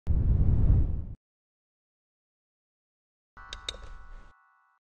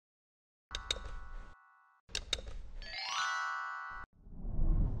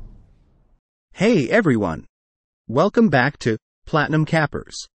Hey everyone! Welcome back to Platinum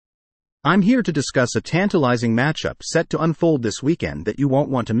Cappers. I'm here to discuss a tantalizing matchup set to unfold this weekend that you won't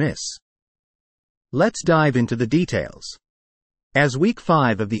want to miss. Let's dive into the details. As Week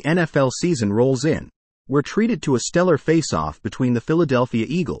 5 of the NFL season rolls in, we're treated to a stellar face-off between the Philadelphia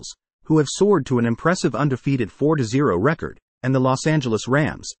Eagles, who have soared to an impressive undefeated 4-0 record, and the Los Angeles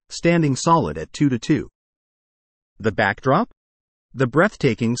Rams, standing solid at 2-2. The backdrop? The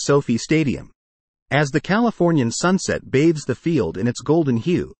breathtaking SoFi Stadium. As the Californian sunset bathes the field in its golden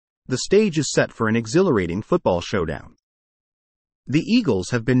hue, the stage is set for an exhilarating football showdown. The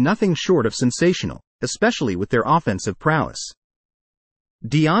Eagles have been nothing short of sensational, especially with their offensive prowess.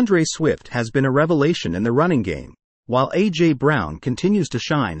 DeAndre Swift has been a revelation in the running game, while A.J. Brown continues to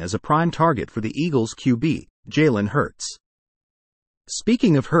shine as a prime target for the Eagles' QB, Jalen Hurts.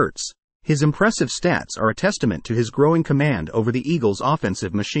 Speaking of Hurts, his impressive stats are a testament to his growing command over the Eagles'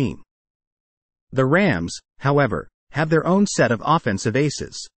 offensive machine. The Rams, however, have their own set of offensive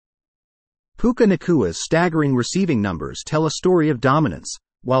aces. Puka Nacua's staggering receiving numbers tell a story of dominance,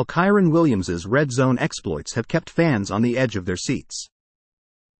 while Kyren Williams's red zone exploits have kept fans on the edge of their seats.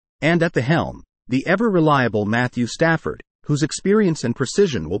 And at the helm, the ever-reliable Matthew Stafford, whose experience and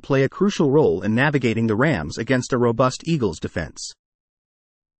precision will play a crucial role in navigating the Rams against a robust Eagles defense.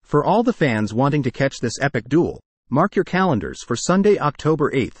 For all the fans wanting to catch this epic duel, mark your calendars for Sunday,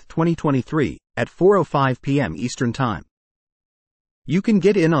 October 8, 2023, at 4:05 p.m. Eastern Time. You can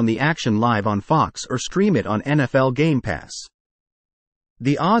get in on the action live on Fox or stream it on NFL Game Pass.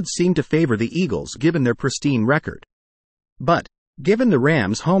 The odds seem to favor the Eagles given their pristine record. But, given the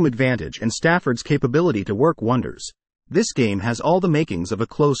Rams' home advantage and Stafford's capability to work wonders, this game has all the makings of a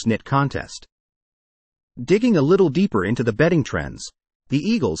close-knit contest. Digging a little deeper into the betting trends, the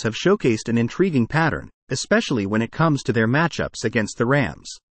Eagles have showcased an intriguing pattern, especially when it comes to their matchups against the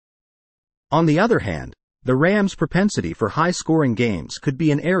Rams. On the other hand, the Rams' propensity for high-scoring games could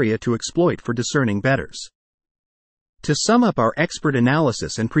be an area to exploit for discerning bettors. To sum up our expert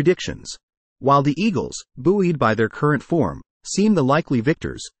analysis and predictions, while the Eagles, buoyed by their current form, seem the likely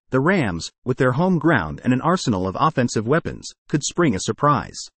victors, the Rams, with their home ground and an arsenal of offensive weapons, could spring a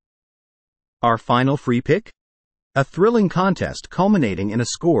surprise. Our final free pick? A thrilling contest culminating in a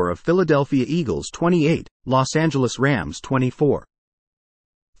score of Philadelphia Eagles 28, Los Angeles Rams 24.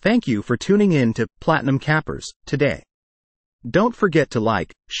 Thank you for tuning in to Platinum Cappers today. Don't forget to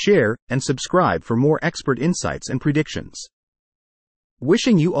like, share, and subscribe for more expert insights and predictions.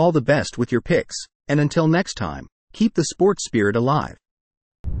 Wishing you all the best with your picks, and until next time, keep the sports spirit alive.